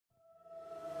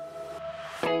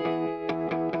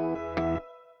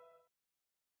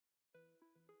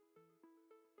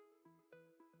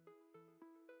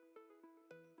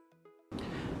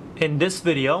In this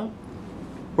video,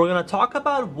 we're going to talk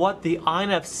about what the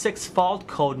INF6 fault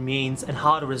code means and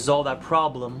how to resolve that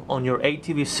problem on your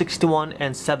ATV61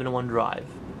 and 71 drive.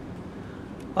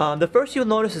 The first you'll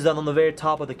notice is that on the very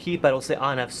top of the keypad it will say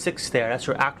INF6 there. That's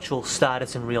your actual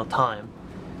status in real time.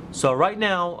 So right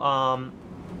now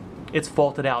it's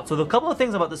faulted out. So there are a couple of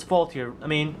things about this fault here.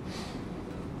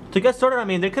 To get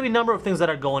started, there could be a number of things that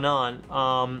are going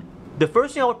on. The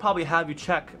first thing I would probably have you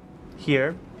check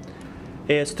here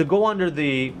is to go under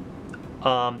the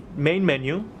main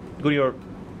menu, go to your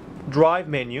drive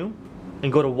menu,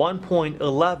 and go to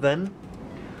 1.11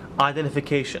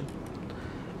 identification.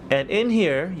 And in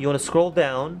here, you want to scroll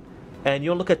down and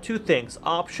you'll look at two things,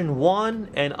 option 1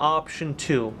 and option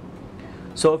 2.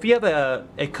 So if you have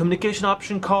a communication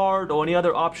option card or any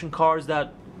other option cards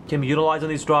that can be utilized on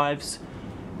these drives,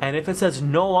 and if it says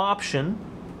no option,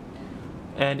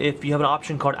 and if you have an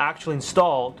option card actually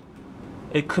installed,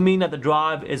 it could mean that the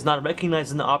drive is not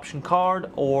recognizing the option card,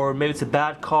 or maybe it's a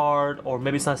bad card, or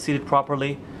maybe it's not seated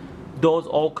properly. Those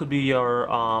all could be your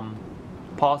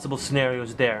possible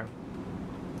scenarios there.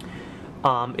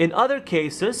 In other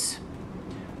cases,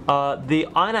 the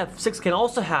INF6 can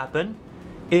also happen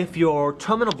if your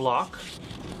terminal block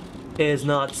is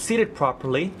not seated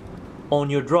properly on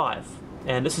your drive.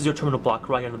 And this is your terminal block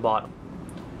right here on the bottom.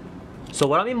 So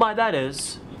what I mean by that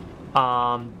is,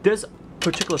 this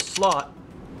particular slot,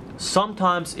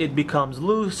 sometimes it becomes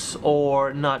loose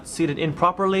or not seated in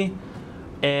properly,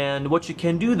 and what you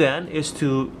can do then is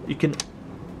you can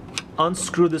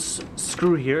unscrew this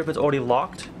screw here if it's already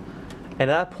locked, and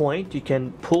at that point you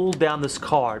can pull down this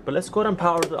card. But let's go ahead and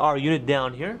power our unit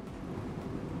down here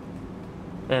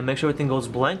and make sure everything goes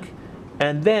blank,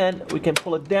 and then we can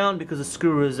pull it down because the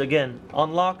screw is again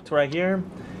unlocked right here,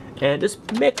 and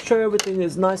just make sure everything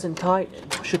is nice and tight and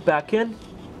push it back in.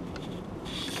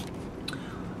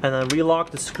 And then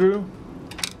relock the screw.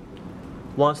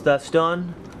 Once that's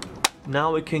done,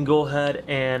 now we can go ahead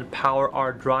and power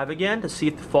our drive again to see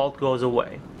if the fault goes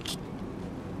away.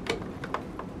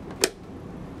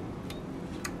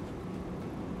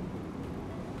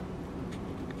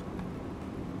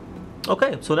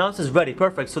 Okay, so now this is ready.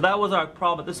 Perfect. So that was our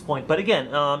problem at this point. But again,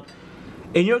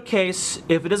 in your case,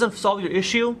 if it doesn't solve your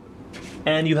issue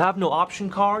and you have no option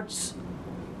cards,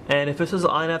 and if this is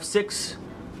INF6,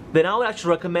 then I would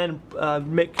actually recommend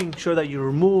making sure that you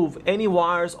remove any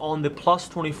wires on the plus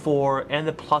 24 and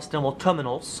the plus demo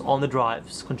terminals on the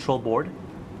drive's control board,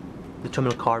 the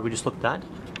terminal card we just looked at,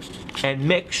 and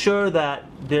make sure that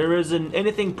there isn't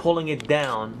anything pulling it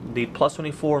down, the plus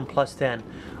 24 and plus 10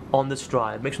 on this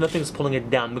drive. Make sure nothing's pulling it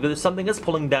down, because if something is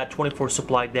pulling that 24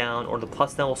 supply down or the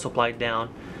plus demo supply down,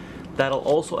 that'll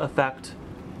also affect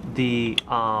the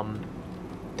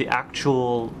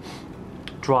actual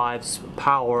drive's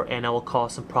power, and that will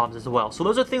cause some problems as well. So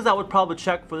those are things that I would probably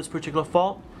check for this particular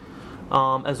fault.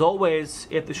 As always,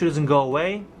 if the issue doesn't go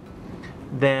away,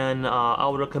 then I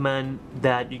would recommend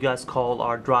that you guys call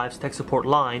our drive's tech support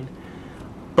line.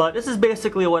 But this is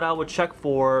basically what I would check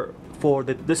for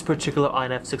this particular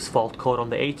INF6 fault code on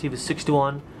the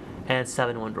ATV61 and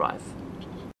 71 drive.